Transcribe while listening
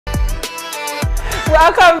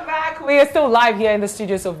Welcome back. We are still live here in the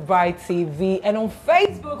studios of Bryt TV, and on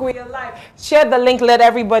Facebook we are live. Share the link, let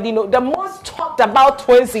everybody know. The most talked about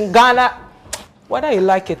twins in Ghana, whether you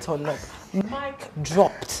like it or not. Mic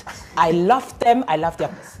dropped. I love them. I love their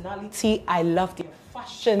personality. I love their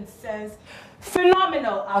fashion sense.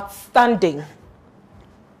 Phenomenal, outstanding.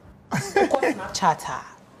 Snapchat.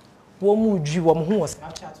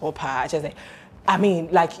 I mean,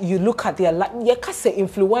 like you look at their life, you can't say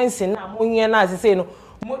influencing. But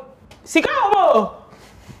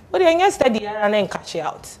they steady and then catch it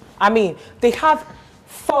out. I mean, they have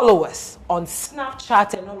followers on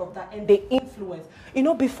Snapchat and all of that, and they influence. You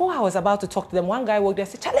know, before I was about to talk to them, one guy walked there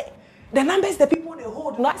and said, Charlie, the numbers the people they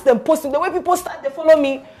hold, not them posting, the way people start, they follow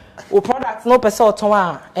me. With products, no person,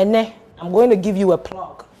 and then I'm going to give you a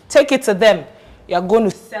plug. Take it to them. You're going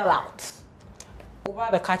to sell out. Over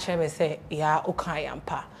the catch him and say, yeah, okay,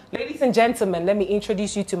 ampa. Ladies and gentlemen, let me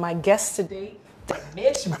introduce you to my guest today, the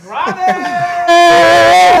Mitch Brothers.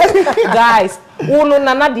 Guys, let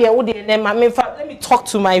me talk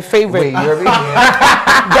to my favorite. Wait,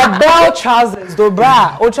 the bell trousers, the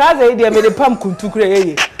bra.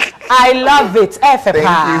 I love it. Thank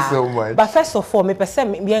you so much. But first of all, me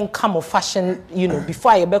come of fashion, you know,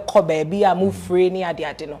 before I be baby, I move free near the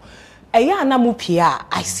you know.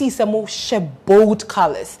 I see some more bold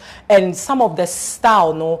colors and some of the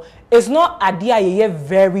style, no, it's not idea you're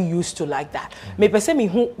very used to like that. Me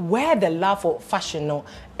where the love for fashion, no,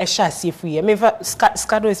 I shall see free. I mean,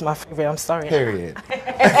 Scado is my favorite. I'm sorry. Period.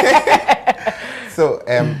 So,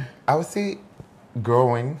 I would say,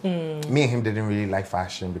 growing, me and him didn't really like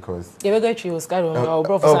fashion because. Yeah, we go to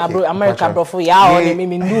Scado, America, bro, for y'all, you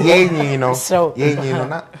know, so you know,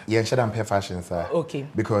 not yeah, shouldn't pay fashion, sir. Okay.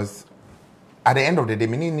 Because at the end of the day,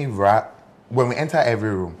 when we enter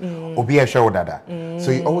every room, we'll be a show dada.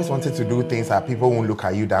 So you always wanted to do things that people won't look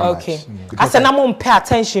at you that much. As an amount pay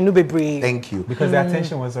attention, no be brave. Thank you. Because the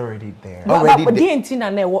attention was already there. But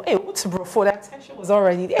the what's bro for the attention was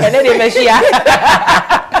already there. And then they measure.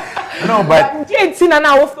 No, but I'm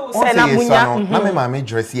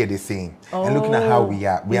dress here the same. And looking at how we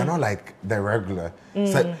are not like the regular.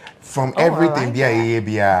 So from everything,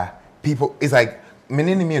 people, it's like,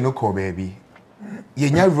 no call baby.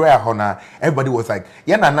 Everybody was like,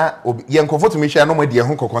 comfort to me share no more dear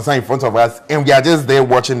concern in front of us, and we are just there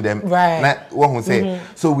watching them. Right.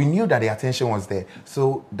 So we knew that the attention was there.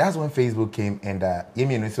 So that's when Facebook came, and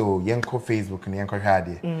so Facebook and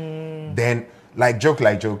had then like joke,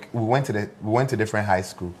 we went to different high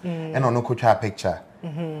school, and on no coach our picture.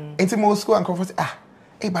 Into most school and comfort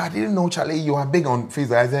hey, but I didn't know, Charlie, you are big on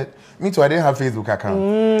Facebook. I said, me too, I didn't have Facebook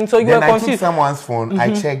account. So you then were I confused. took someone's phone,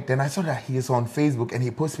 I checked, then I saw that he is on Facebook and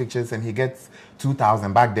he posts pictures and he gets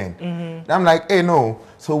 2,000 back then. Then I'm like, hey, no.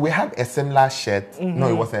 So we had a similar shirt. No,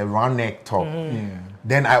 it was a round neck top.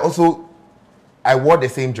 Then I wore the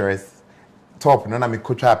same dress, top, and then I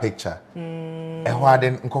could try a picture. Then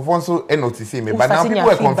Nkofonso noticed me, but now people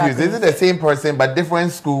are confused. Is it the same person but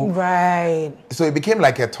different school? Right. So it became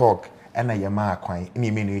like a talk. And I am a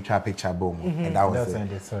picture boom, and that was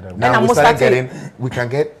it. Now we can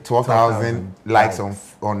get 12,000 likes on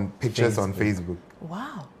pictures on Facebook.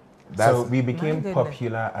 Wow. So we became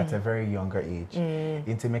popular at a very younger age.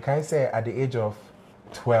 Into Mekai say at the age of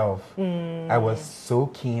 12, I was so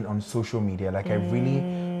keen on social media. Like I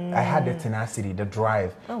had the tenacity, the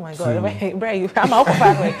drive. Oh my God, I'm out of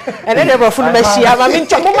and then they were full of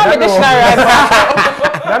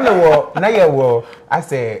I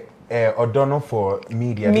say. Or don't know for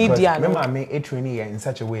media. Remember, me a trainee in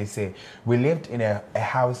such a way. Say we lived in a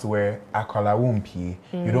house where akola wumpi.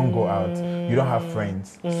 You don't go out. You don't have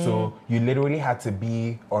friends. So you literally had to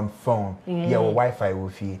be on phone. Yeah, or Wi-Fi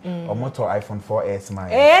wifi or motor iPhone 4S mine.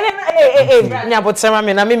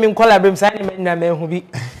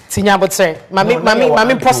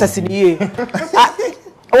 Mami processing ye.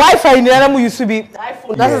 Wi-Fi used to be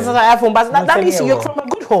iPhone. That's iPhone, but that means you're from a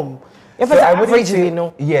good home. So I would say, you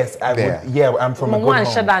know. Yes, I would. Yeah, I'm from a good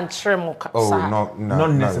home. Oh,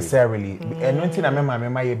 not necessarily. And one thing I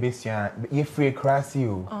remember your best you free cross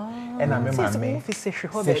you. And I remember me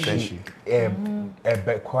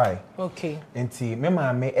okay. Nti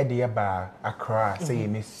remember me e dey ba Accra say you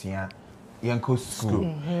miss yanko school.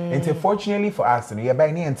 Nti fortunately for us, you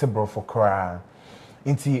buy near Ntebro for Accra.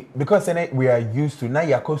 Because we are used to now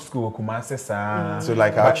Yako school Kumase so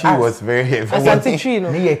like our tree was very heavy. Asante tree, no?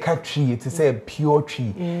 Near a tree, it's a pure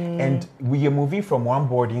tree. And we are moving from one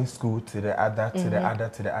boarding school to the other, to the other,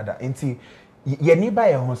 to the other. You nearby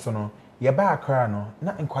a hosono. you buy a crano,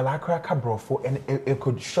 not in Qualacra Cabrofo, and it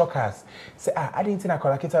could shock us. Say, I didn't think I could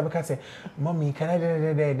like it because say, Mommy, can I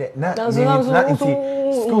not in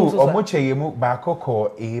school or much you move back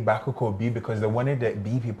or A, back or B because they wanted the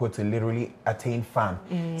B people to literally attain fun.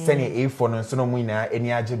 Send A for no so no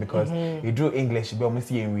any because you do English, but almost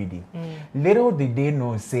see and reading. Little did they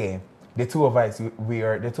know, say, the two of us, we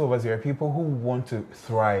are people who want to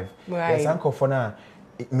thrive. Right. Yes, Uncle for now,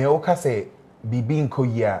 me oka say, being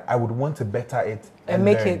koya, I would want to better it and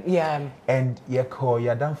make learn. it, yeah. And you call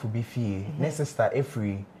your down for be fee. Next sister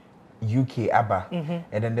every UK ABBA,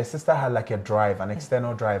 and then the sister had like a drive, an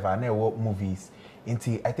external drive, and they work movies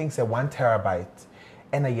into I think say 1 terabyte.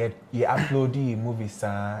 And you upload the movies,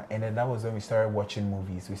 and then that was when we started watching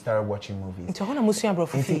movies. Instead of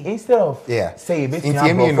say you can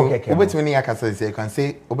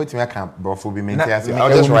say I'll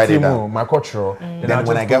just write it down. My cultural. Then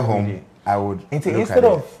when I get home, I would instead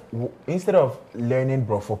of learning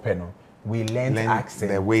brofo peno, we learned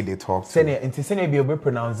accent, the way they talk. Be able to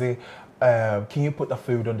pronounce it. Can you put the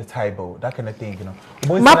food on the table? That kind of thing, you know.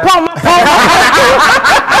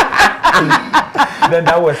 Then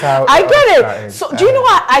that was how I get it. So do you know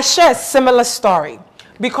what? I share a similar story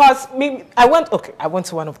because I went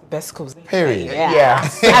to one of the best schools. Period. Yeah.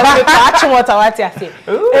 I say.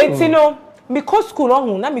 And you know, me co school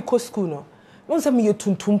no. Once me you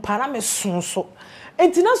tuntum para me sonso.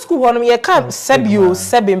 And in school one me can sebio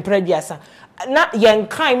sebin prebiasa. Na yen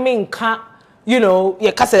kind me nka, you know,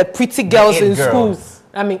 you can say pretty girls in school.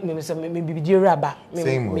 I mean me be raba,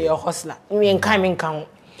 me a hustler. Me kind me nka.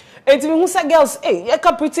 And who say girls, hey, you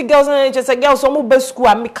pretty girls and just girls some best school.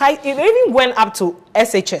 It even went up to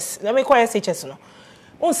SHS. Let me call SHS no.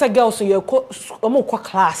 One say girls so you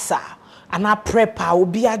class and I prepper will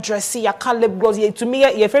be addressing your color gloss to me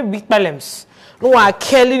you very big problems. No one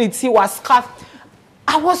killing it was scarf.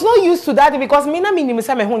 I was not used to that because me na me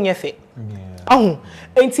say me ho nyefe. And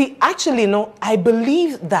actually no, I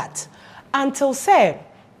believe that until say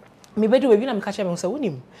me bedu we na me catch me say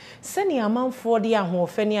wonim send your man for the ho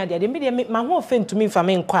ofeni ade de me ma ho ofen to me fa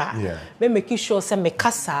me nkwa me make sure say me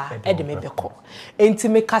kasa e de me beko enti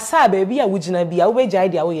me kasa ba bia wugina bia wo beja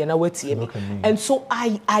ide awo ye na watie me and so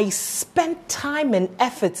I spend time and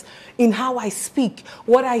effort in how I speak,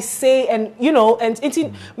 what I say, and you know, and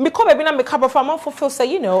me come baby na me cover from man for feel say,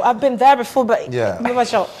 you know, I've been there before, but never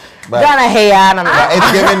show.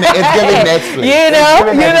 It's giving Netflix. You know.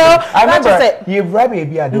 I remember you baby,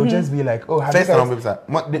 they'll just be like, oh, have you guys,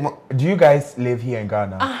 do you guys live here in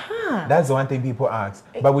Ghana? That's the one thing people ask.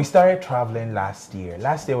 But we started traveling last year.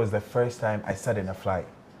 Last year was the first time I sat in a flight.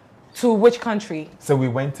 To which country? So we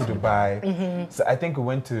went to Dubai. So I think we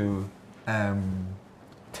went to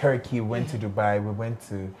Turkey, went to Dubai, we went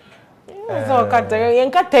to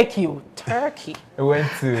Turkey. We went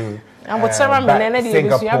to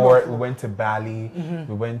Singapore, we went to Bali,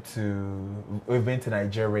 we've been to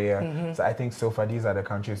Nigeria. So I think so far these are the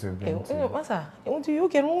countries we've been to. We are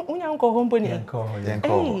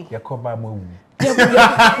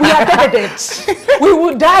dead. We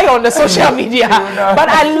will die on the social media. But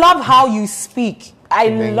I love how you speak.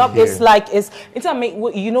 It's like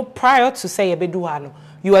you know, prior to say Ebeduano,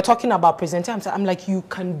 you were talking about presenting. I'm like, you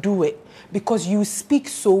can do it because you speak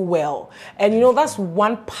so well. And you know, that's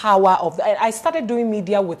one power of I started doing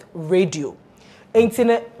media with radio.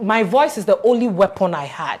 My voice is the only weapon I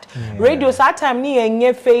had. Radio, so that time, ni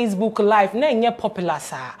Facebook Live, ni popular,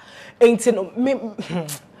 sa.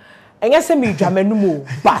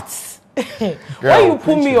 But when you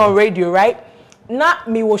put me on radio, right? Na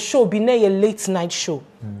me will show be a late night show.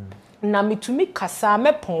 Na me to me kasa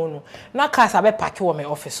me pono. Na kasa be pack my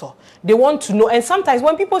officer. They want to know, and sometimes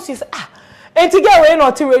when people say and to get away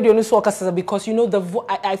not to radio no so kasa because you know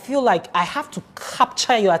I feel like I have to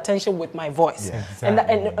capture your attention with my voice.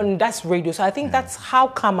 Exactly. And that's radio. So I think that's how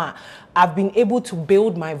come I've been able to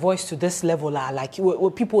build my voice to this level. Like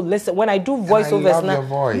when people listen when I do voiceovers. I love your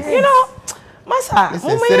voice. You know, Masa,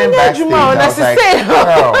 sitting backstage, I was like,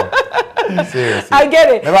 seriously. I get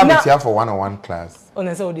it. Never meet you for one-on-one class.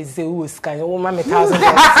 Honestly, they say, oh, sky, oh,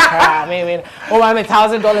 $1,000. Oh,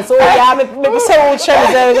 $1,000. Oh, yeah, maybe say, oh,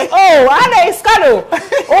 cherry. Oh, I know, scandal.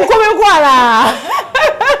 Oh,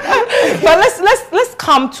 but let's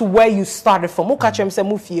come to where you started from.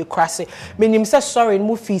 Sorry,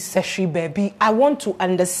 baby. I want to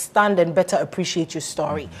understand and better appreciate your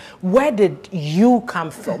story. Where did you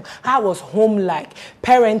come from? How was home like?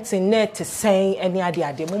 Parenting, net to say any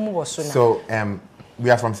idea? So, we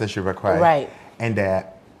are from Sexuality, right? And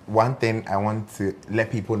one thing I want to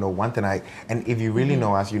let people know, and if you really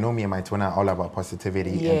know us, you know me and my twin are all about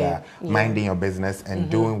positivity and minding your business and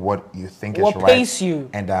doing what you think is right. What pays you.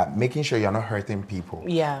 And making sure you're not hurting people.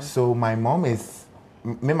 Yeah. So my mom is,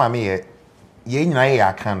 me mommy,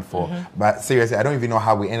 I can for, but seriously, I don't even know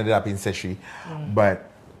how we ended up in Sexuality, but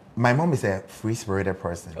my mom is a free-spirited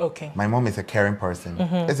person. Okay. My mom is a caring person.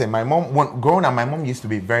 Listen, my mom, growing up, my mom used to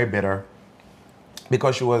be very bitter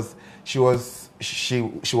because she was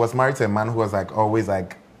married to a man who was like always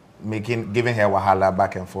like giving her wahala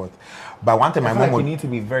back and forth. But one time my mom would need to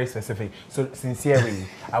be very specific. So sincerely,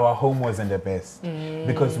 our home wasn't the best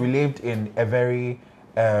because we lived in a very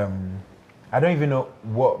I don't even know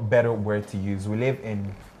what better word to use. We lived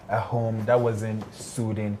in a home that wasn't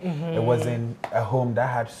soothing. It wasn't a home that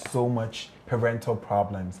had so much parental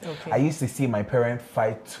problems. I used to see my parents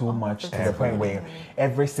fight too much to the point where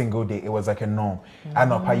every single day it was like a norm. I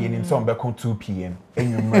know paying so back on 2 p.m. and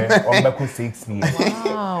you on back on 6 p.m.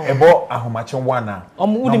 About a much one.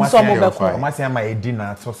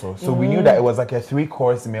 So we knew that it was like a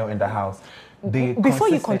 3-course meal in the house. Before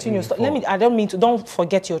you continue, don't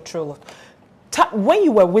forget your trail. When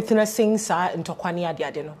you were witnessing in Tokwani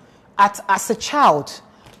as a child,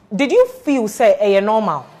 did you feel say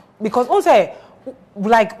normal? Because also,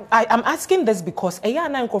 like I'm asking this because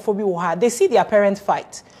they see their parents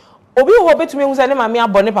fight. Obi hobe to me who say mama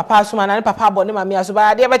abone papa so na papa abone mama so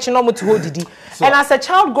ba dey be chi no mo to hold didi. And as a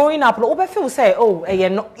child growing up, obi feel say you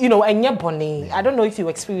know enye bone. I don't know if you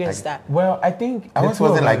experienced that. Well, I think it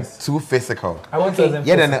wasn't like too physical.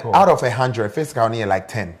 Then out of 100, physical near like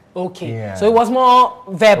 10. Okay. Yeah. So it was more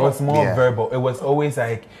verbal. It was more verbal. It was always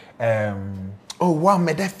like oh wow,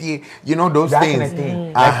 Medefi, you know those that things. Kind of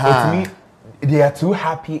thing. Like, to me, they are too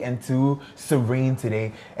happy and too serene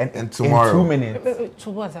today, and tomorrow. In 2 minutes.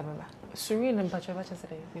 Serene and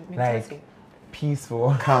like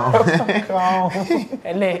peaceful, calm. Okay.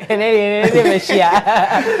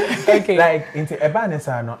 Like into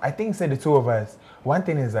Ebanesano, I think say the two of us. One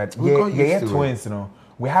thing is that yeah, twins, you know,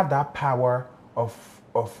 we have that power of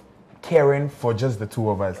caring for just the two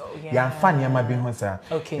of us. Yeah, fun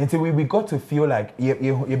okay. Until we got to feel like you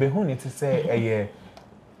be to say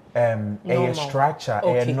a structure,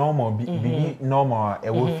 a normal, be normal,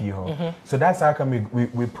 a wolf. So that's how come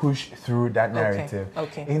we push through that narrative.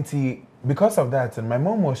 Okay. Because of that, and my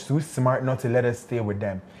mom was too smart not to let us stay with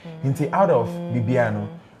them. Out of Bibiano,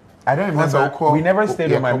 I don't remember. We never stayed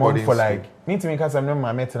with my mom for like because I'm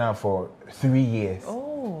not met now for 3 years.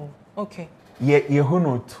 Oh, okay. Yeah,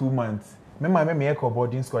 2 months. Remember, I called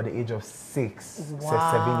boarding school at the age of 6,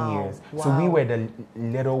 7 years. Wow. So we were the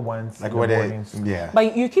little ones like in the boarding school. Yeah.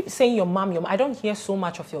 But you keep saying your mom. I don't hear so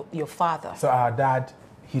much of your father. So our dad,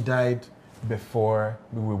 he died before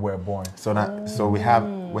we were born. So now, so we have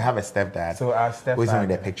a stepdad. So our stepdad who isn't in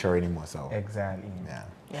the picture anymore. So exactly. Yeah.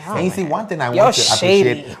 And you see, one thing I want to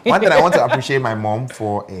appreciate. One thing I want to appreciate my mom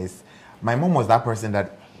for is my mom was that person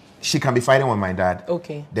that. She can be fighting with my dad.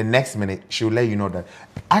 Okay. The next minute, she'll let you know that.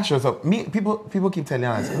 Actually, so people keep telling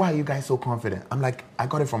us, why are you guys so confident? I'm like, I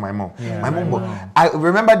got it from my mom. Yeah, my mom. I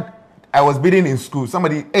remember I was beaten in school.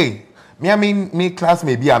 Somebody, hey, me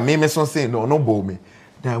classmate, be a me son saying no bowl me.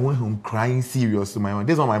 Then I went home crying serious to my mom.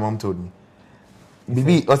 This is what my mom told me.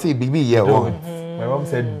 Bibi, I say, Bibi, yeah. My mom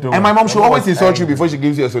said, don't. And my mom should always insult you before she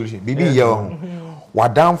gives you a solution. Bibi, yeah. We're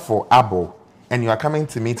down for abo. And you are coming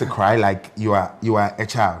to me to cry like you are a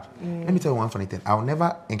child. Let me tell you one funny thing. I'll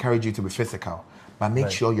never encourage you to be physical, but make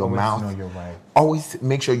sure your mouth. Always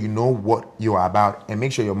make sure you know what you are about, and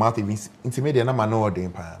make sure your mouth is intimidating. I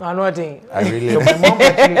really. So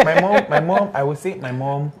my mom. I would say my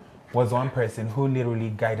mom was one person who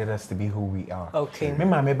literally guided us to be who we are. Okay.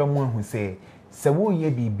 Remember one who say, "Sewo ye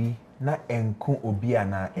bibi na enku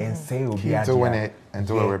obiana and say obiana."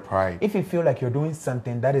 With pride. If you feel like you're doing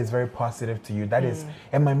something that is very positive to you, that is,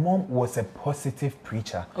 and my mom was a positive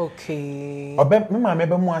preacher. Okay.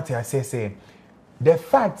 Say the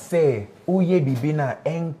fact say uye bibina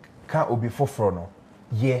enka obi foforo.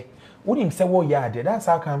 Yeah. Wouldn't say what yeah, that's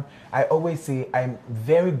how come I always say I'm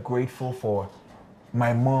very grateful for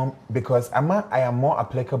my mom because I am more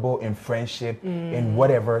applicable in friendship in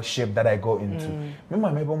whatever ship that I go into.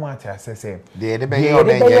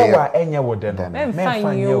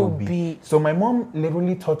 So my mom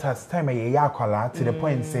literally taught us time to the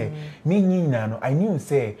point say I knew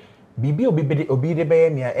say I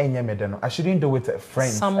shouldn't do it to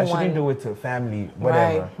friends. I shouldn't do it to family,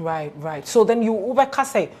 whatever. Right. So then you over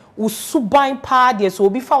say usubain pa so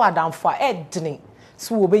be forward down for edni.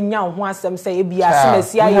 so we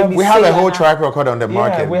have a whole track record on the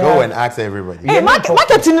market. Go and ask everybody. Hey, marketing.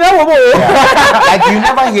 Like you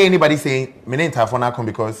never hear anybody saying, "Me name Tafona,"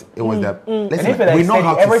 because it was the. Listen, we know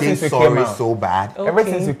how to say sorry so bad. Okay. Ever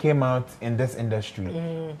since you came out in this industry,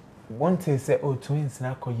 one day say, "Oh, twins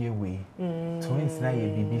na koye way, twins na ye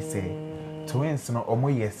bibi say, twins na omo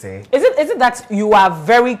ye say." Is it that you are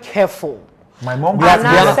very careful? My mom. We are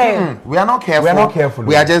not careful. We are not careful.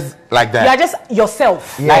 We are just like that. You are just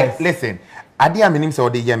yourself. Yes. Like, listen. Adia minim say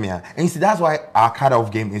ode yemia. And you see that's why our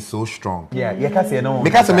cut-off game is so strong. Yeah, you can say no.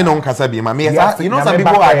 Because me no kasa bi ma. You know some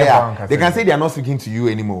people are there. They can say they are not speaking to you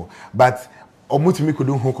anymore. But Omutimi could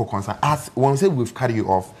do hoko concern. As when we say we've cut you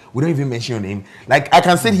off, we don't even mention your name. Like I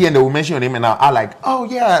can sit here and they will mention your name and I'll like, oh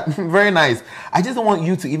yeah, very nice. I just don't want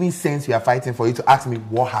you to even sense we are fighting for you to ask me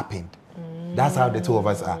what happened. That's how the two of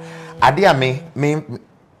us are. Adia me,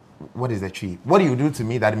 what is the tree? What do you do to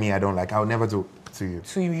me that I don't like? I'll never do to you.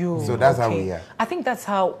 To you. So that's how we are. I think that's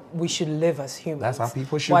how we should live as humans. That's how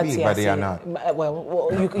people should be, but they are not. Well,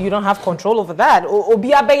 you don't have control over that.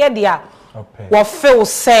 What Phil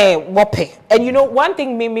say, what pay. And you know, one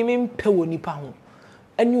thing me pay nipa ho.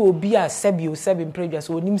 And you will be a sebi in previous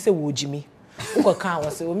so nim say wo Jimmy. Uko kan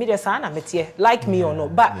was say me dey say na metie like me or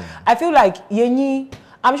not. But I feel like yenyi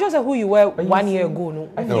I'm sure say who you were 1 year ago. No,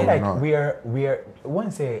 I feel like we are.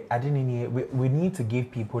 One say I didn't. We need to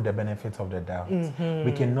give people the benefit of the doubt.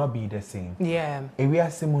 We cannot be the same. Yeah. If we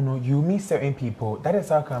are similar, you meet certain people. That is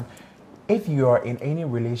how come. If you are in any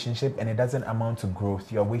relationship and it doesn't amount to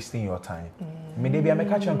growth, you're wasting your time. Maybe I'm a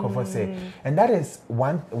catch and cover say, and that is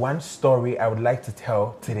one story I would like to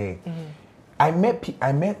tell today. I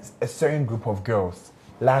met a certain group of girls.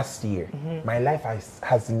 Last year, my life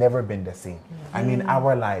has never been the same. I mean,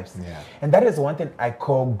 our lives. Yeah. And that is one thing I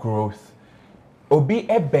call growth. Obi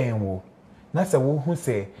ebenwo. That's a who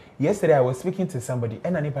say, yesterday I was speaking to somebody,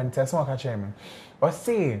 and I was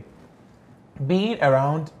saying, being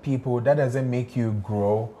around people, that doesn't make you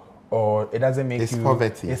grow, or it doesn't make it's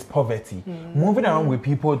poverty. It's poverty. Moving around with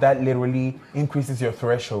people that literally increases your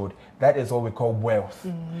threshold, that is what we call wealth.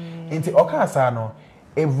 Into Okasano,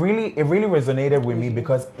 it really resonated with me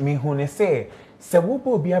because me who say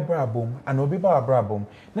wobo be a brabum and obi ba brabum.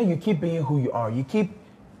 Now you keep being who you are. You keep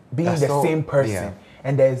being the same person,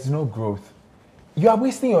 and there is no growth. You are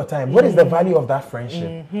wasting your time. What is the value of that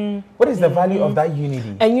friendship? What is the value of that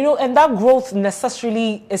unity? And you know, and that growth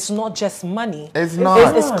necessarily is not just money. It's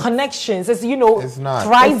not. It's connections. It's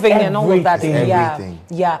thriving and all of that.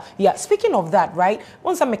 Yeah. Speaking of that, right?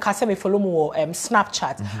 Once I follow more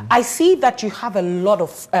Snapchat, I see that you have a lot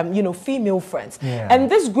of female friends. Yeah. And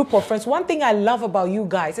this group of friends, one thing I love about you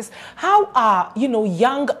guys is how are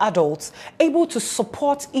young adults able to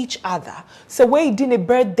support each other. So where you did a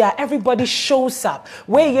birthday, everybody shows up.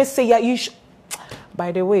 Where you say you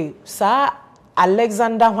by the way, sir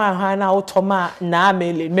Alexander Hwana Otoma na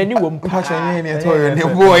many won't boy.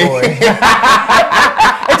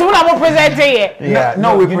 It's what I'm presenting. Yeah,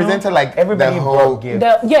 no, we presented like everybody the whole gift.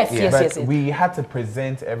 Yes. We had to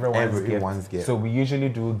present everyone's gift. So we usually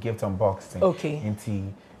do gift unboxing. Okay.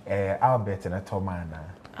 Into Albert and Tomana.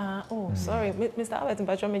 Sorry, Mr. Albert and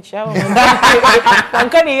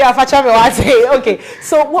Okay,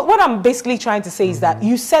 so what I'm basically trying to say is that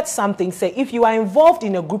you said something. Say if you are involved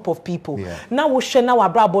in a group of people, now we share now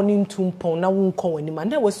abrabonin tumpon now we call anyone.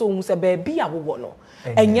 Now we so say baby no.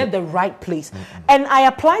 And yet the right place. And I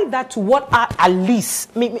applied that to what I at least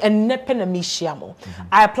I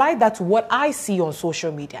applied that to what I see on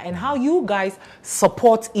social media and how you guys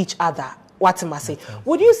support each other. What am I saying?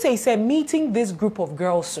 Would you say meeting this group of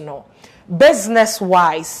girls, business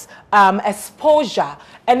wise, exposure,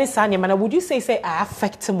 any manner, would you say I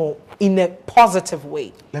affect them in a positive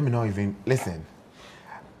way? Let me know even listen.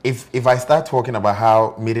 If I start talking about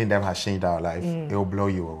how meeting them has changed our life, it will blow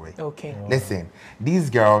you away. Okay. Listen, these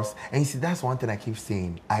girls, and you see, that's one thing I keep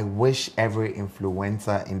saying. I wish every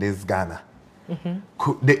influencer in this Ghana,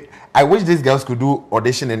 I wish these girls could do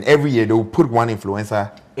audition, and every year they will put one influencer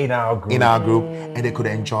in our group, and they could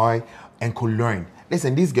enjoy and could learn.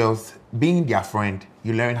 Listen, these girls, being their friend,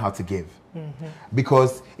 you learn how to give.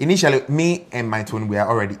 Because initially, me and my twin, we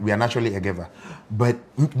are naturally a giver. But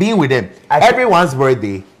being with them, everyone's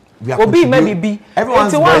birthday, we are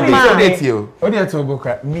everyone's birthday.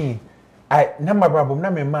 Me, number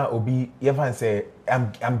problem, Obi,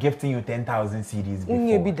 I'm gifting you 10,000 CDs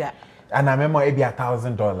before. And I remember it be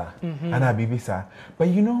 $1,000 and I be bisa. But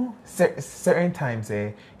certain times,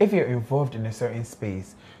 if you're involved in a certain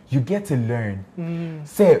space, you get to learn.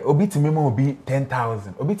 Say, Obi to me will be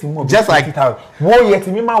 10,000. Obi to me will be 20,000. Whoa, yet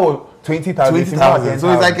to me will 20,000.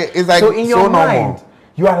 So it's like so in your mind,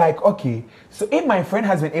 You are like, okay, so if my friend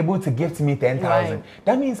has been able to gift me 10,000, Right.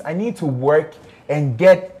 that means I need to work and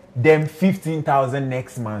get them 15,000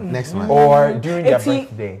 next month. Next month. Or during their It's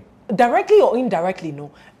birthday. Directly or indirectly,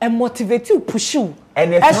 no, and motivate you, push you.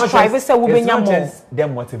 And it's not just more.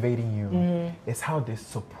 them motivating you. It's how they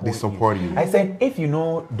support They support you. I said, if you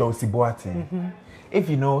know Dulcie Boateng, if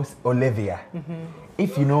you know Olivia,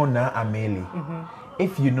 if you know Na Ameli,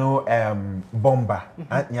 if you know Bomba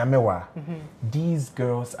and Nyamewa, these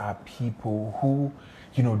girls are people who,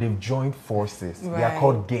 you know, they've joined forces. They are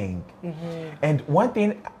called gang. And one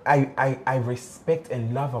thing I respect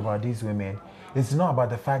and love about these women, it's not about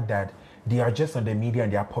the fact that they are just on the media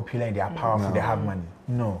and they are popular and they are powerful, they have money.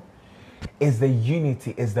 No. It's the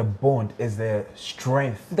unity, it's the bond, it's the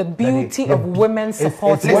strength. The beauty of women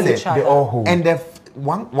supporting each other. They all hold. And the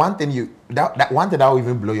one thing that will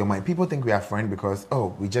even blow your mind. People think we are friends because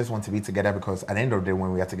we just want to be together, because at the end of the day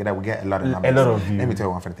when we are together we get a lot of numbers. A lot of views. Let me tell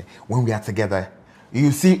you one funny thing. When we are together,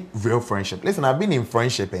 you see real friendship. Listen, I've been in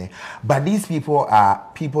friendship, but these people are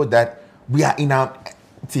people that we are in our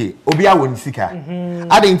Obia Wonisika.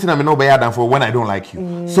 I didn't know than for when I don't like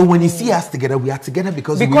you. So when you see us together, we are together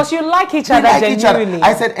because you like each other genuinely.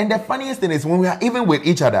 I said, and the funniest thing is when we are even with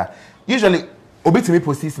each other, usually Obi to me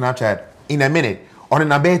post Snapchat in a minute on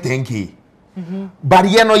an abe thank but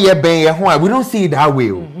we don't see it that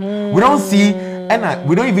way. We don't see, and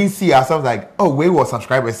we don't even see ourselves like, oh, we were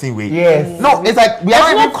subscribers same way. Yes. No, it's like we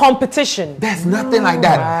There's no competition. There's nothing like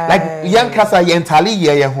that. Like young Kasa Yentali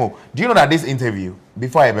do you know that this interview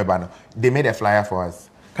before I ever they made a flyer for us?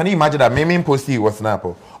 Can you imagine that? Mimi posted was Snap.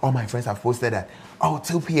 All my friends have posted that.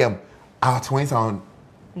 2 p.m. our twins are on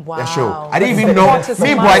the show. I didn't even know. I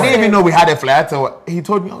didn't even know we had a flyer. So he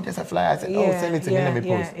told me, there's a flyer. I said, send it to me. Let me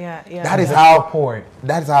post. That is how.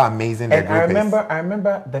 That's how amazing the group is. I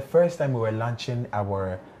remember the first time we were launching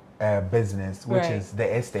our business, which is the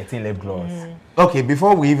S13 lip gloss. Okay,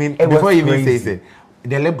 before we even say it,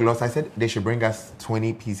 the lip gloss, I said they should bring us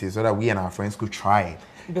 20 pieces so that we and our friends could try it.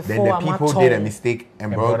 Then the people did a mistake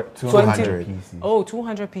and brought 200 pieces. Oh,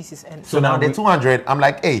 200 pieces. And so now the 200, I'm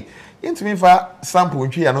like, hey, into me for sample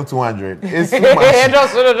and not 200. It's too much.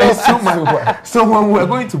 It's too much. So when we were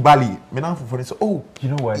going to Bali, so you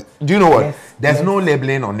know what? Do you know what? Yes, There's no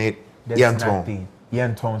labeling on it. There's nothing.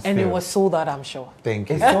 And it was sold out, I'm sure. Thank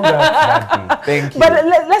you. It's sold out that day. Thank you. But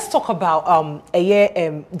let's talk about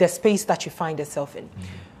the space that you find yourself in.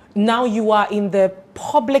 Now you are in the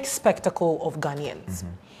public spectacle of Ghanaians.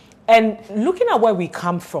 And looking at where we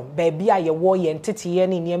come from, baby, I war entity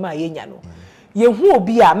any near my yenyano. Ye who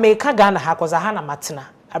be a make a Ghana hakoza hana matina.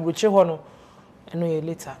 Abuche hono. I know you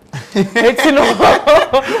later. It's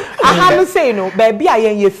I haven't say no, baby, I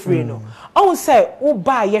ain't ye free no. I say, oh,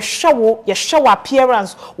 buy your show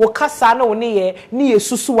appearance, or Casano near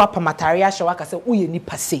Susu Pamataria Shawaka say, oh, you need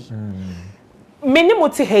passe.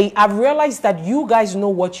 Hey, I've realized that you guys know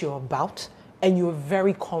what you're about and you're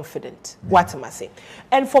very confident. What am I saying?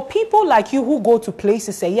 And for people like you who go to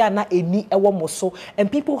places, say, yeah, na any ewamoso,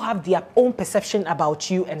 and people have their own perception about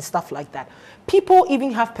you and stuff like that. People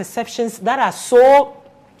even have perceptions that are so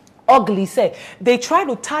ugly, say they try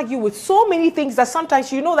to tag you with so many things that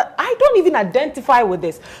sometimes you know that I don't even identify with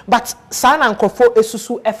this, but san and kofo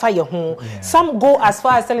esusu efa ye ho. Some go as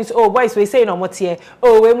far as telling you, oh boys we say no more here,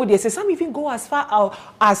 oh we would say. Some even go as far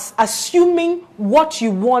as assuming what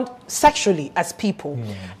you want sexually as people.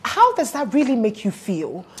 How does that really make you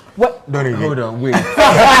feel? What? Hold on, wait. This is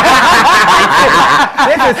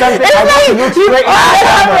something I want to look straight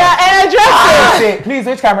in the camera. Please,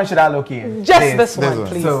 which camera should I look in? Just this one,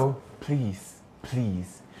 please. So,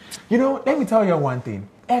 please. You know, let me tell you one thing.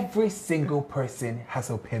 Every single person has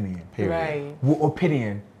opinion. Right.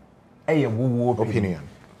 Opinion. Opinion.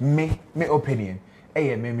 Me opinion.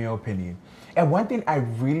 Me opinion. And one thing I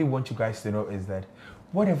really want you guys to know is that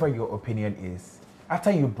whatever your opinion is,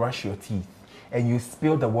 after you brush your teeth and you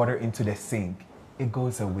spill the water into the sink, it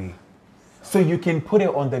goes away. So you can put it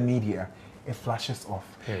on the media, it flashes off.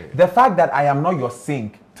 The fact that I am not your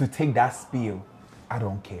sink to take that spill, I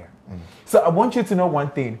don't care. So I want you to know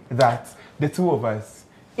one thing, that the two of us,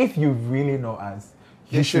 if you really know us,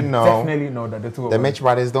 you should know, definitely know that the two of us. The Mitch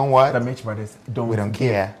Brothers don't what? The Mitch Brothers don't. We don't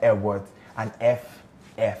care. A word. An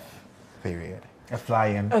FF. Period. A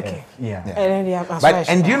flying. Okay. F. Yeah.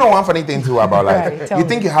 And do you know one funny thing too about life? You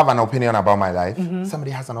think you have an opinion about my life?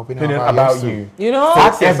 Somebody has an opinion about you. You know?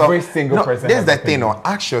 Ask yourself, every single person. This is the thing.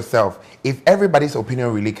 Ask yourself, if everybody's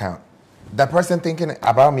opinion really counts, the person thinking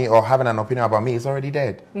about me or having an opinion about me is already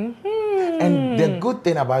dead. And the good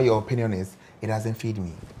thing about your opinion is it doesn't feed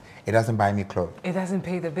me. It doesn't buy me clothes. It doesn't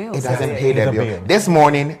pay the bills. It doesn't pay the bill. This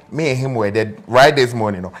morning, me and him were dead. Right this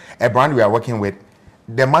morning, a brand we are working with,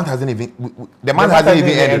 the month hasn't even ended.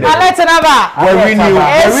 We're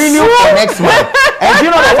renewed for next month. And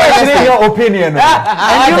you know the funniest thing? Your opinion.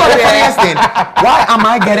 And you know the funniest thing? Why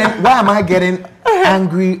am I getting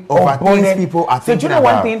angry over things people are thinking about? So do you know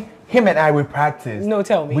one thing? Him and I, we practice. No,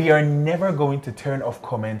 tell me. We are never going to turn off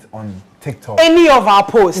comments on TikTok. Any of our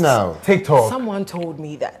posts. No. TikTok. Someone told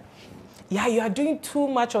me that. Yeah, you are doing too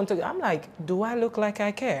much on TikTok. I'm like, do I look like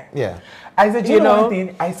I care? Yeah. I said, you know one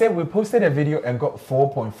thing? I said we posted a video and got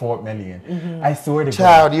 4.4 million. I swear to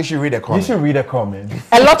God. You should read a comment. You should read a comment.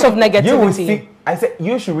 A lot of negativity. You will see. I said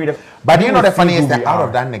you should read a. But you know the funniest thing? Out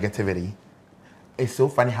of that negativity, it's so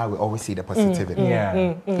funny how we always see the positivity.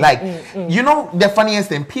 You know the funniest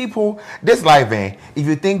thing? People, this live, if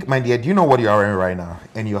you think, my dear, do you know what you're wearing right now?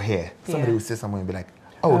 And your hair. Somebody will say somewhere and be like,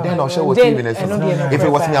 oh, then I'll show what TV is. If it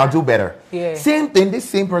was me, I'll do better. Yeah. Same thing, this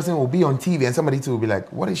same person will be on TV and somebody too will be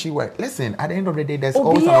like, what is she wearing? Listen, at the end of the day, there's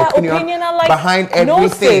always an opinion behind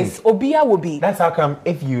everything. Obia will be. That's how come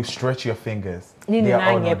if you stretch your fingers, they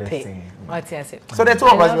are all not the same. So the two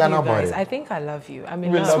of us, we are not bothered. I think I love you. I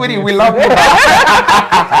mean, sweetie, we love you.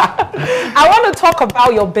 I want to talk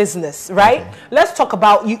about your business, right? Okay. Let's talk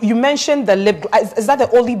about, you mentioned the lip, is that the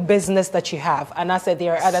only business that you have? And I said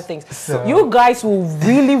there are other things. So you guys will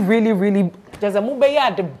really, there's a move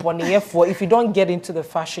at the bonnier for if you don't get into the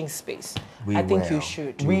fashion space. I think you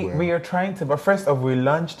should. We are trying to, but first off, we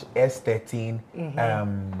launched S13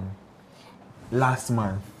 last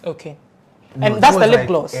month. Okay. And that's the lip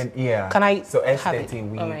gloss. Yeah. Can I so S13 have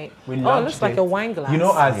it? We launched it looks like a wine glass. You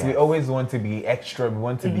know us, we always want to be extra, we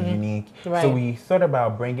want to be unique. Right. So we thought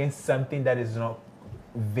about bringing something that is not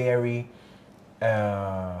very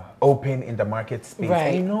open in the market space. Right.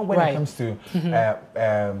 And you know when it comes to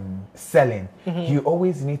selling, you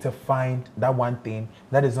always need to find that one thing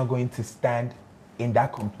that is not going to stand in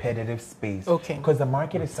that competitive space. Okay. Because the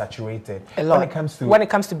market is saturated. A lot. When it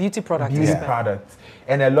comes to beauty products. Products.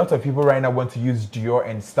 And a lot of people right now want to use Dior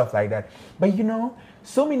and stuff like that. But you know,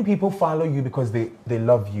 so many people follow you because they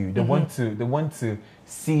love you. They want to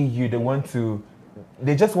see you.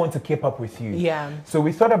 They just want to keep up with you. Yeah. So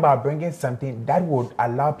we thought about bringing something that would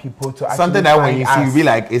allow people to actually something that when you see, you be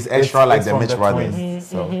like, it's extra, like the Mitch Brothers.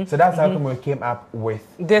 So that's how come we came up with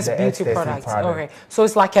this beauty product. Okay. So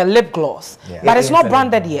it's like a lip gloss, but it's not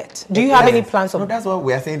branded yet. Do you have any plans of? No, that's what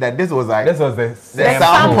we are saying. That this was the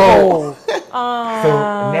sample.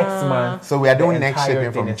 So next month. So we are doing next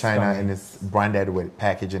shipping from China, and it's branded with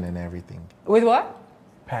packaging and everything. With what?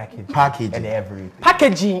 Packaging and everything.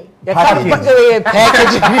 Packaging. Packaging.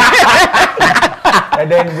 And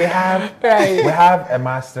then we have a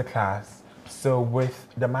master class. So with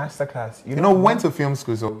the master class, you know, went to film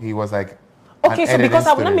school, so he was like, okay, so because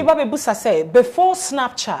I want to say before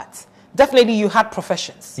Snapchat, definitely you had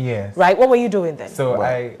professions. Yes. Right? What were you doing then? So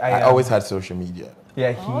I always had social media.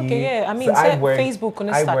 Yeah, I mean, Facebook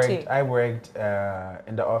couldn't start it. I worked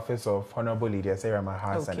in the office of Honorable Lydia Sarah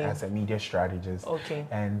Mahasan as a media strategist. Okay.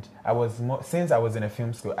 And I was since I was in a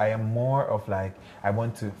film school, I am more of like, I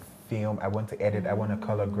want to film, I want to edit, I want to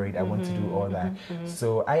color grade, I want to do all that.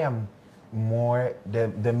 So I am more,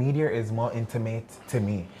 the media is more intimate to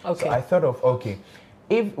me. Okay. So I thought of, okay,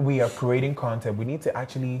 if we are creating content, we need to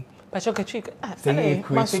actually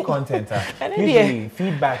creating content. Usually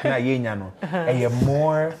feedback na yenyano and you're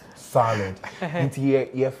more solid. Into you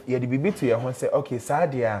to your say, okay,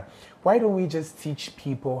 Sadia, why don't we just teach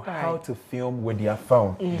people how to film with their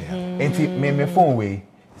phone? Into me phone way.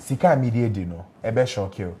 Sika media dino, ebe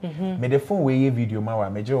shock you. Me the phone way video ma wa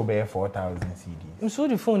me je obe 4,000 CDs. So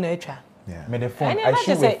the phone nature. Yeah. Me the phone. I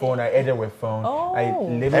shoot with phone. I edit with phone. I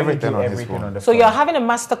literally do everything on the phone. So you're having a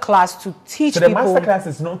master class to teach people. So the master class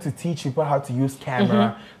is not to teach people how to use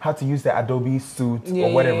camera, how to use the Adobe suite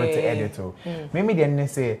or whatever to edit. Maybe then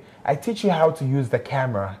say, I teach you how to use the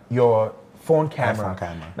camera, your phone camera.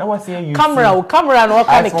 Now what's here you camera and what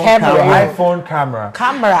kind of camera? iPhone camera.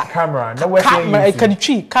 Camera. Now what's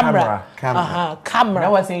here camera. Camera.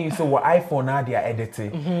 Now what's here you say what iPhone now they are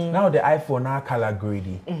editing. Now the iPhone now color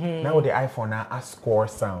grading. Now the iPhone now score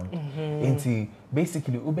sound. Into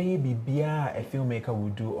basically ubeye a filmmaker will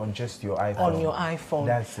do on just your iPhone. On your iPhone.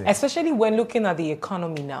 That's it. Especially when looking at the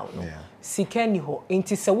economy now. Sikeniho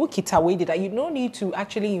into sewukita way that you don't need to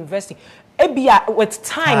actually invest in. With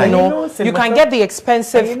time, you can get the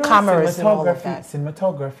expensive cameras and all of that.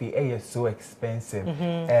 Cinematography is so expensive.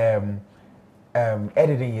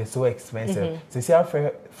 Editing is so expensive. So see, our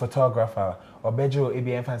photographer or bejo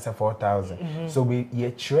ABM fancy 4,000. So we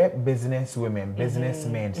trap business women,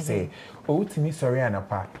 businessmen say, oh, to me, sorry,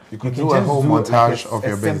 Anapa. You could do a whole montage of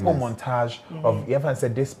your business. Simple montage of you ever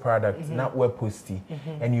said this product, not web posty,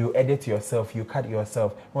 and you edit yourself, you cut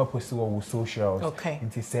yourself, web posty or socials. Okay.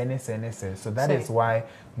 Into SNS. So that is why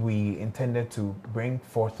we intended to bring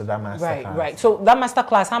forth that masterclass. Right. So that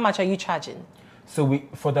masterclass, how much are you charging? So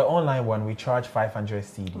for the online one, we charge 500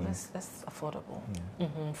 CDs. That's affordable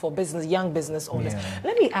for young business owners. Yeah.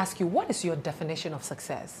 Let me ask you, what is your definition of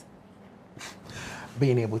success?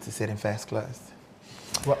 Being able to sit in first class.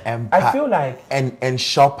 Well, I feel like and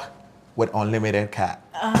shop with unlimited cab.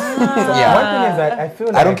 One thing is that I feel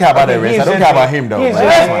like I don't care about the rest. I don't care about him though.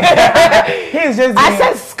 He's just I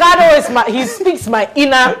said Scado is he speaks my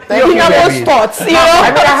innermost thoughts. You know?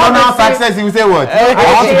 I mean, so now success, you say what? I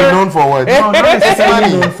want to be known for what? No, not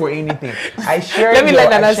necessarily known for anything. I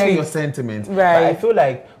share your sentiments. Right. But I feel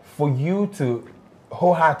like for you to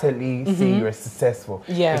wholeheartedly say you're successful,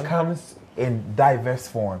 it comes in diverse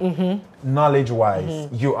form. Knowledge-wise,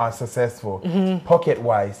 you are successful.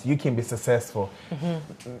 Pocket-wise, you can be successful.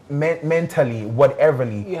 Mentally,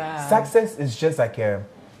 whateverly. Success is just like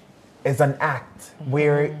it's an act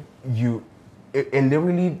where it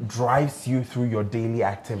literally drives you through your daily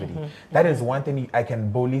activity. That is one thing I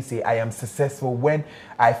can boldly say. I am successful when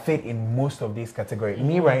I fit in most of these categories.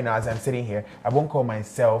 Me right now, as I'm sitting here, I won't call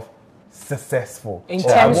myself successful in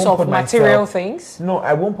terms of material things. No,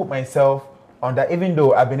 I won't put myself on that, even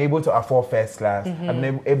though I've been able to afford first class, I've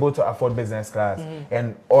been able to afford business class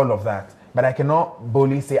and all of that. But I cannot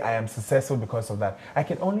boldly say I am successful because of that. I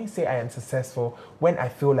can only say I am successful when I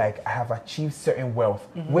feel like I have achieved certain wealth,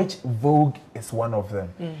 which Vogue is one of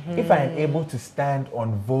them. If I am able to stand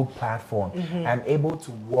on Vogue platform, I'm able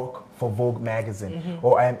to work for Vogue magazine,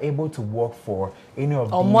 or I am able to work for any of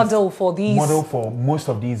these, model for most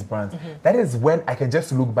of these brands. That is when I can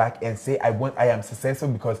just look back and say I am successful,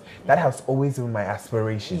 because that has always been my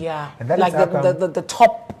aspiration. Yeah, and that like is the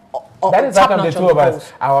top. That is how come the two of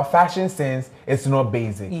us, our fashion sense is not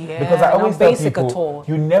basic. Because I always tell people,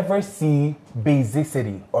 you never see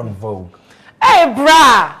basicity on Vogue. Hey,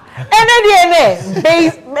 brah!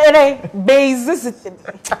 Basicity.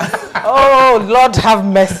 Oh, Lord have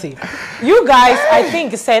mercy. You guys, I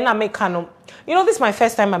think, you know, this is my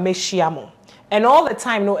first time I make Shiamo. And all the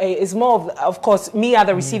time, it's more of course, me at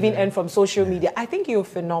the receiving end from social media. I think you're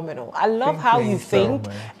phenomenal. I love how you think,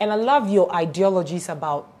 and I love your ideologies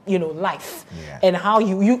about, life, and how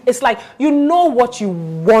you it's like, you know what you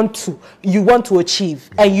want to achieve,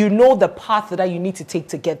 and you know the path that you need to take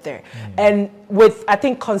to get there. And with, I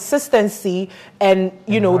think, consistency and,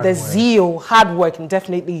 the zeal, hard work, and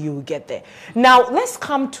definitely you will get there. Now, let's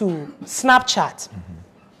come to Snapchat.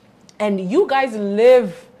 And you guys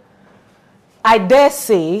live, I dare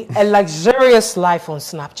say, a luxurious life on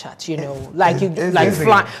Snapchat, like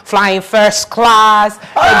flying first class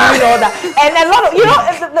and doing all that. And a lot of,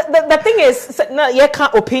 the thing is, you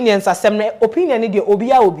can't opinions are similar. Opinion is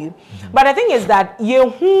obi. But the thing is that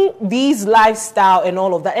these lifestyle and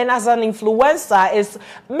all of that, and as an influencer, is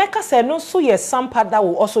make us say no, so yes, some part that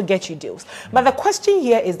will also get you deals. But the question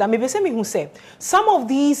here is that maybe some of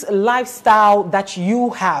these lifestyle that you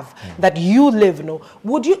have, that you live,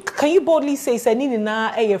 can you boldly say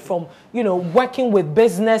from working with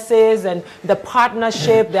businesses and the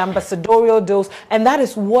partnership, the ambassadorial deals, and that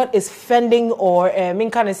is what is funding or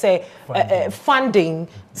funding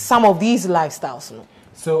some of these lifestyles.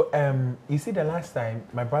 So you see, the last time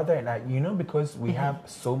my brother and I, because we have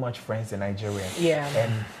so much friends in Nigeria,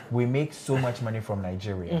 and we make so much money from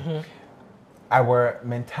Nigeria, our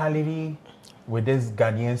mentality with this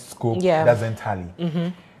Ghanaian scope doesn't tally.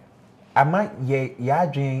 I might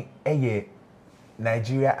dream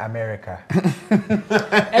Nigeria, America.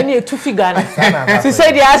 And you two figure. To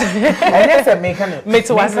say the answer.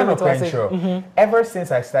 Ever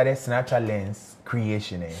since I started Snapchat Lens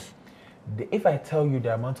creation, if I tell you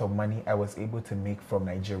the amount of money I was able to make from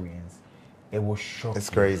Nigerians, it will shock.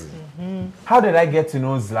 It's crazy. How did I get to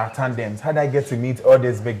know Zlatan Dems? How did I get to meet all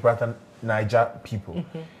these big brother Niger people?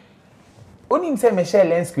 Only say me share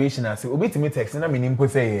Lens creation as obi to me text na me nimpo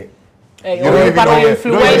say you don't even know he's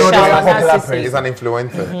an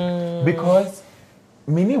influencer. Because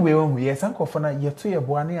many will yes uncle for na ye to ye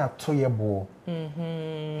bo na to ye bo. I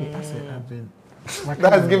said I've been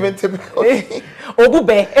that's given typical.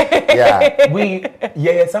 Ogube. Yeah. We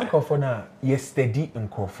yes uncle for na ye steady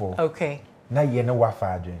nkofo. Okay. Na ye na wafa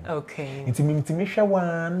adwen. Okay. Intimi hwe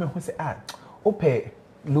wan me ho say ope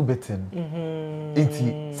Lubetin.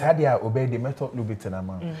 Inti Sadia obey the method Lubetin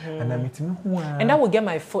ama. And I'm meeting and that will get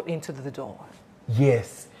my foot into the door.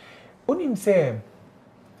 Yes. Onim say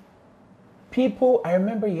people, I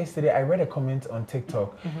remember yesterday, I read a comment on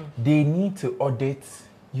TikTok. They need to audit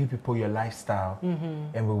you people, your lifestyle,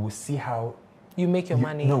 and we will see how you make your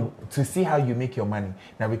money. No, to see how you make your money.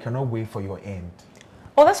 Now, we cannot wait for your end.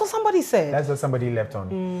 Oh, that's what somebody said. That's what somebody left on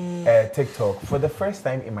TikTok. For the first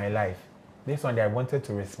time in my life, this one day I wanted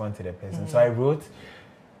to respond to the person. So I wrote,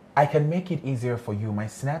 I can make it easier for you. My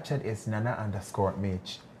Snapchat is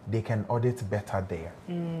Nana_Mitch. They can audit better there.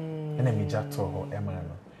 And then me just told her,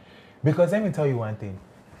 because let me tell you one thing.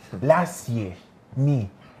 Last year,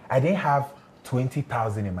 I didn't have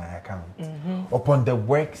 20,000 in my account. Upon the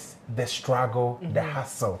works, the struggle, the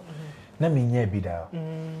hustle. Let me near be there.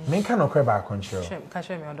 Me cannot cry about control.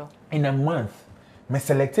 In a month, my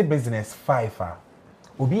selected business 5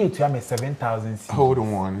 will be to have 7,000. Hold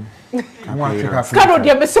on.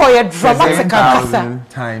 7,000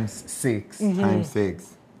 times 6 times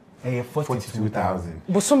 6. 42,000.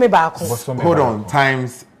 Hold on,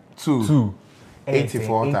 times 2.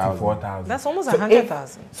 84,000. That's almost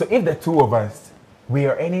 100,000. So if the two of us, we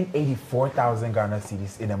are earning 84,000 Ghana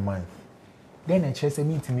cedis in a month, then I just say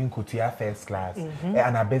me to your first class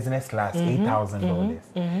and a business class $8,000.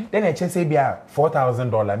 Then I just say be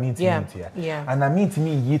 $4,000 mean to me, and I mean to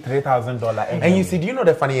me $3,000. And you see, do you know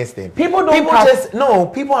the funniest thing? People are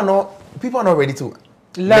not ready to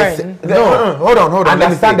learn. Hold on.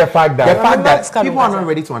 Understand the fact that people are not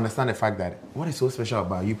ready to understand the fact that what is so special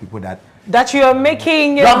about you people that you are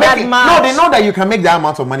making that much. No, they know that you can make that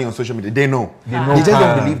amount of money on social media. They know. They just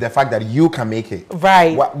don't believe the fact that you can make it.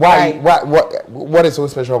 Right. What is so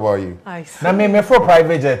special about you? I see. Now me for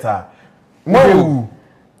private jet. Mo.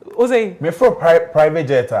 Ose. Me for private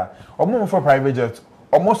jet. Omo for private jet.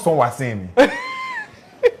 Almost someone saying me.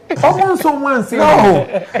 Almost someone saying no.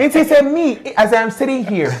 It is me as I'm sitting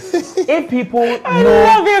here. If people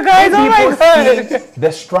love you guys. See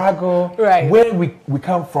the struggle, where we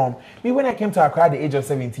come from. Me when I came to Accra at the age of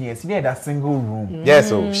 17 years, we had a single room. Yeah,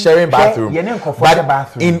 so sharing bathroom. But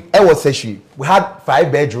bathroom. In Ewo Seshi, we had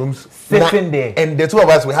 5 bedrooms sitting there, and the two of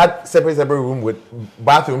us we had separate room with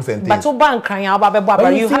bathrooms and things.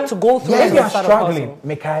 But you had to go through. If you are struggling,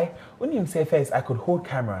 Mekai, when you say first, I could hold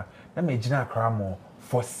camera. Let me Gina Cramo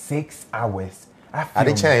for 6 hours. I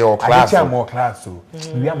did change your class. More class. So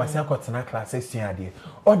we are my second class.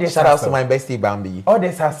 Shout out to my bestie Bambi. All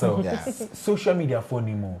this hassle. Social media for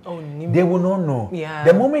Nemo. They will not know. Yeah.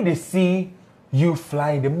 The moment they see you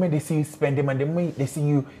flying, the moment they see you spending, and the moment they see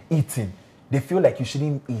you eating, they feel like you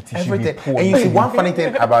shouldn't eat. You everything. Should be poor. And you see one funny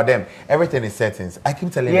thing about them, everything is settings. I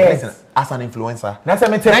keep telling you, listen, as an influencer,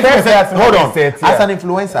 hold on, as an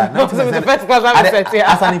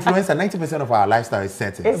influencer, 90% of our lifestyle is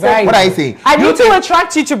settings. Right. What are you saying? I need to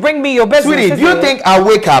attract you to bring me your business. Sweetie, do you think I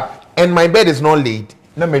wake up and my bed is not laid?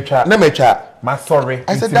 No me chat. My sorry.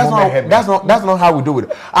 I said that's not how we do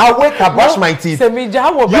it. I wake up, brush my teeth, use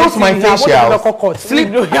my facial, sleep.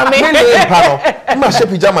 My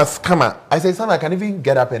pajamas come out. I said, son, I can even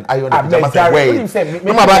get up and iron the pajamas and wear it.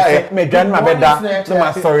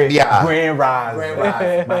 My sorry. Yeah. Green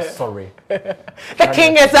rise. My sorry. The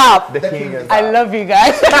king is up. I love you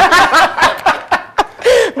guys.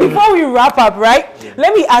 Before we wrap up, right?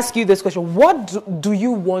 Let me ask you this question. What do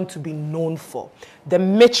you want to be known for? The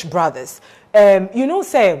Mitch Brothers. You know,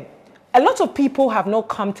 say, a lot of people have not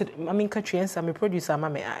come to, Katriensa, I'm a producer, I'm a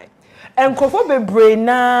and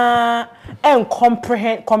braina and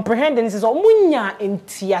comprehend and this is omunya in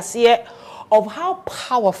tiasie of how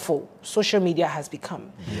powerful social media has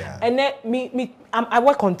become. Yeah. And then I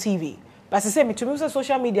work on TV. But as I say, to me,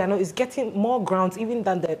 social media is getting more grounds even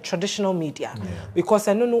than the traditional media. Yeah. Because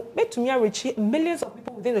I know, to me, I reach millions of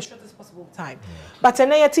people within the shortest possible time. Yeah. But I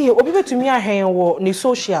know people to me are the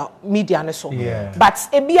social media. Yeah. But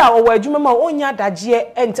ebia or you remember onya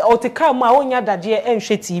daje and or te come onya daje and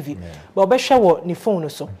TV. But be share ni phone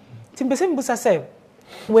so. Timbese mbusa say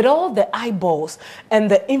with all the eyeballs and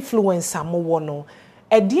the influencer mo wono,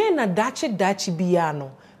 e die na dache bia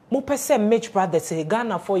no. Mo pese Mitch Brothers say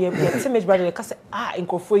Ghana for ye Mitch Brothers ka say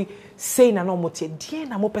nkofo say na no motie die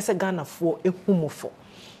na mo pese Ghana for ehumofo.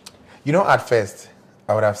 You know, at first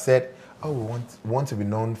I would have said, oh, we want to be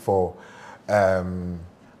known for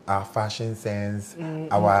our fashion sense,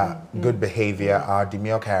 our good behavior, our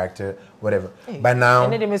demure character, whatever. But now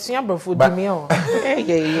but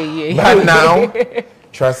now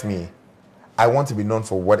trust me, I want to be known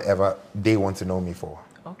for whatever they want to know me for.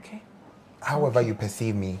 Okay. However you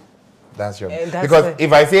perceive me, that's your... because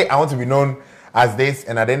if I say I want to be known as this,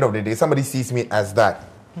 and at the end of the day, somebody sees me as that,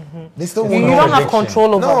 they still won't know. You don't have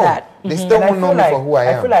control over that. They still won't know me for who I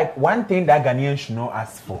am. I feel like one thing that Ghanaians should know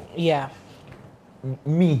us for. Yeah.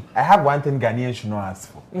 Me, I have one thing Ghanaians should know us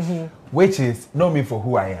for, which is know me for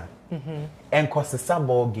who I am. and cause a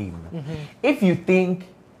ball game. If you think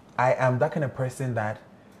I am that kind of person that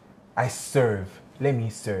I serve, let me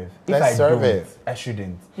serve. If I don't, I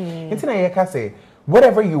shouldn't. I can say,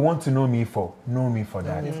 whatever you want to know me for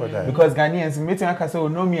that. Because Ghanaians, meeting I can say,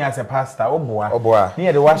 know me as a pastor. Oh boy.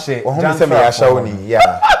 Near the wash it.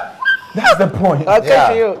 Yeah. That's the point.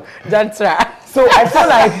 Okay, you. Jantra. So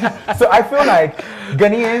I feel like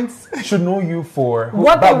Ghanaians should know you for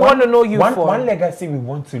what they want to know you for. One legacy we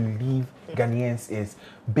want to leave Ghanaians is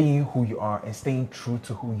being who you are and staying true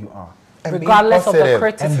to who you are. And regardless of the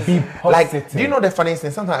criticism. And be positive. Like, do you know the funniest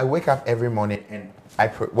thing? Sometimes I wake up every morning and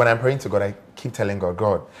when I'm praying to God, I keep telling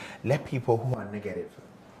God, let people who are negative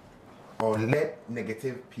or let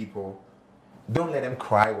negative people, don't let them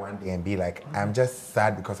cry one day and be like, I'm just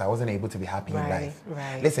sad because I wasn't able to be happy in life.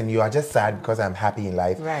 Right. Listen, you are just sad because I'm happy in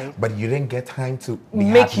life. Right. But you didn't get time to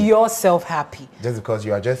make yourself happy. Just because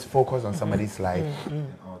you are just focused on somebody's life.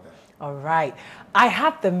 And all that. All right. I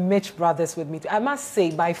had the Mitch Brothers with me. I must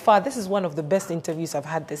say, by far, this is one of the best interviews I've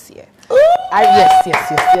had this year. Yes.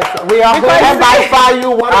 We are going by far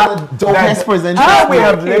you one of the dopest presenters. We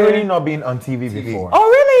have literally not been on TV before. Oh,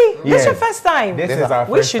 really? Yes. This is your first time? This is our first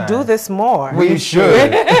time. We should do this more. We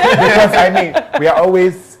should. Because, I mean, we are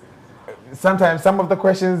always... Sometimes some of the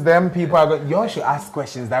questions, them people are going, y'all should ask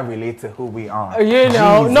questions that relate to who we are. You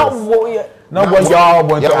know, not what y'all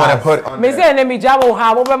want to put on. Me say enemy jabo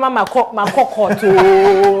ha mo be ma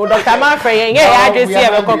kokoto. Dr. Manfrey yeah I just see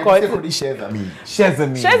a kokoto.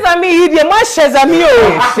 Shezami dey ma Shezami o.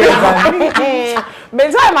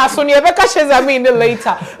 Me say ma so ne be ka Shezami in the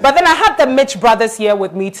later. But then I had the Mitch Brothers here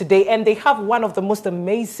with me today and they have one of the most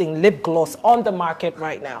amazing lip gloss on the market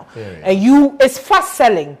right now. And it's fast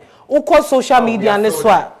selling. Uko social media and this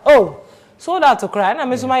one. Oh, sold out to cry. Na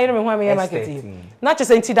me so my hear me when me marketing. Not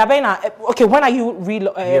just into that na okay, when are you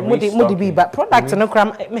mudi but product no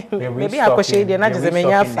cram maybe I go shade na just me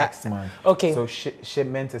next month. Okay. So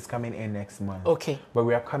shipment is coming in next month. Okay. But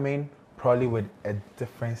we are coming probably with a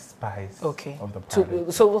different spice of the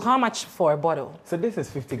product. So how much for a bottle? So this is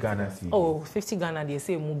 50 Ghana cedis. Oh, 50 Ghana they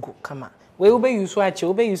say mugo come on. We will be use watch, we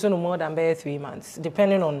will be using no more than 3 months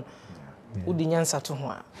depending on but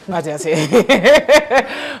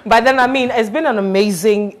then I mean it's been an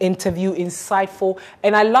amazing interview, insightful,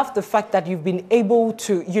 and I love the fact that you've been able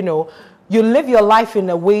to, you live your life in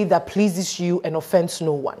a way that pleases you and offends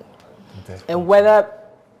no one. And whether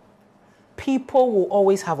people will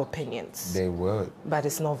always have opinions, they would, but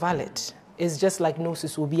it's not valid. It's just like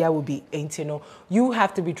Gnosis will be, ain't you know? You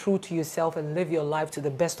have to be true to yourself and live your life to the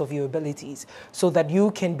best of your abilities so that you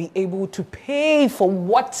can be able to pay for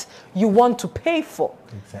what you want to pay for.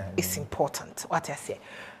 Exactly. It's important, what I say.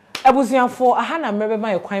 I was young for a hand, I remember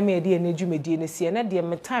my crime idea and education and see another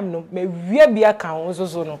my time no may be account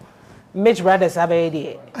so no. Mitch Brothers have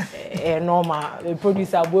a normal the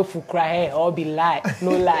producer will for cry or be lie,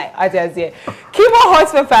 no lie. I just say Kibo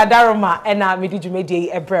hot pepper Daroma and I made you made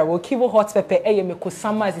a bread. Well, Kibo hot pepper a me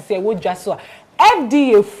kusama as say what just so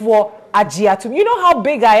FDA for Agiatum. You know how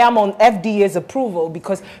big I am on FDA's approval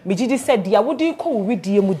because Mijidi said, "Dear, what do you call with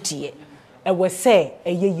dear mudie?" And we say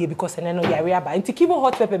a year because I know you're about. And to keep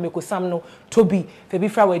hot pepper make some no to be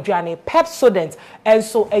fra we journey Pepsodent and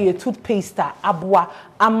so a toothpaste abwa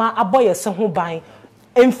ama aboye se ho ban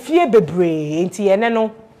emfie bebre enti ene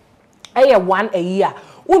no e 1 a year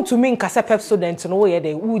untumi nkase Pepsodent no we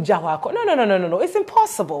dey uja ho akọ no it's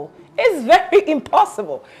impossible. It's very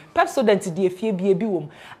impossible. Pepsodent dey efie bi wom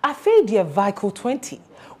afi dey Vical 20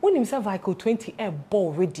 when him say Vical 20 e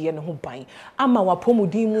ball ready and ho ban ama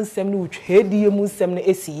wapomudin mu nsem no twedie mu nsem no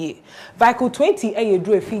esiye Vical 20 e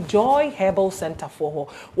yedru afi Joy Herbal Center for ho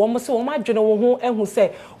wo mo se wo ma dwene wo ho ehu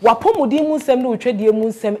say wapomudin mu nsem no twedie mu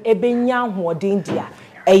nsem ebenya hoden dia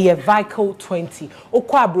eye Vical 20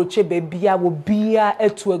 okwa abroche bebia wo bia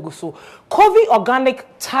etu aguso Covi Organic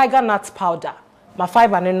Tiger Nut Powder ma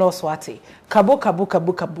fiber ne no so ate kabo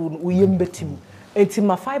uyembetim enti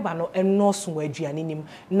ma fiber no eno so aduane nim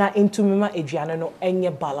na entumima aduane no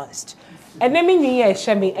enye balanced enemi nyi ye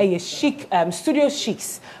hye eye chic studio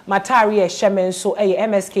chics matari ye hye so eye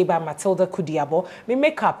MSK by Matilda Kudiabo me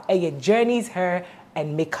makeup eye Journey's hair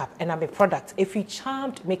and makeup and I'm a product if you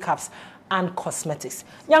charmed makeups and cosmetics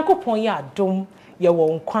yankopon ya dom ye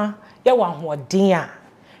wo nkwa ye wo ahoden a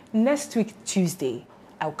next week Tuesday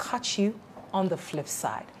I'll catch you on the flip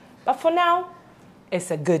side. But for now,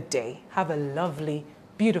 it's a good day. Have a lovely,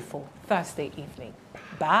 beautiful Thursday evening.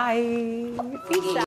 Bye. Peace out.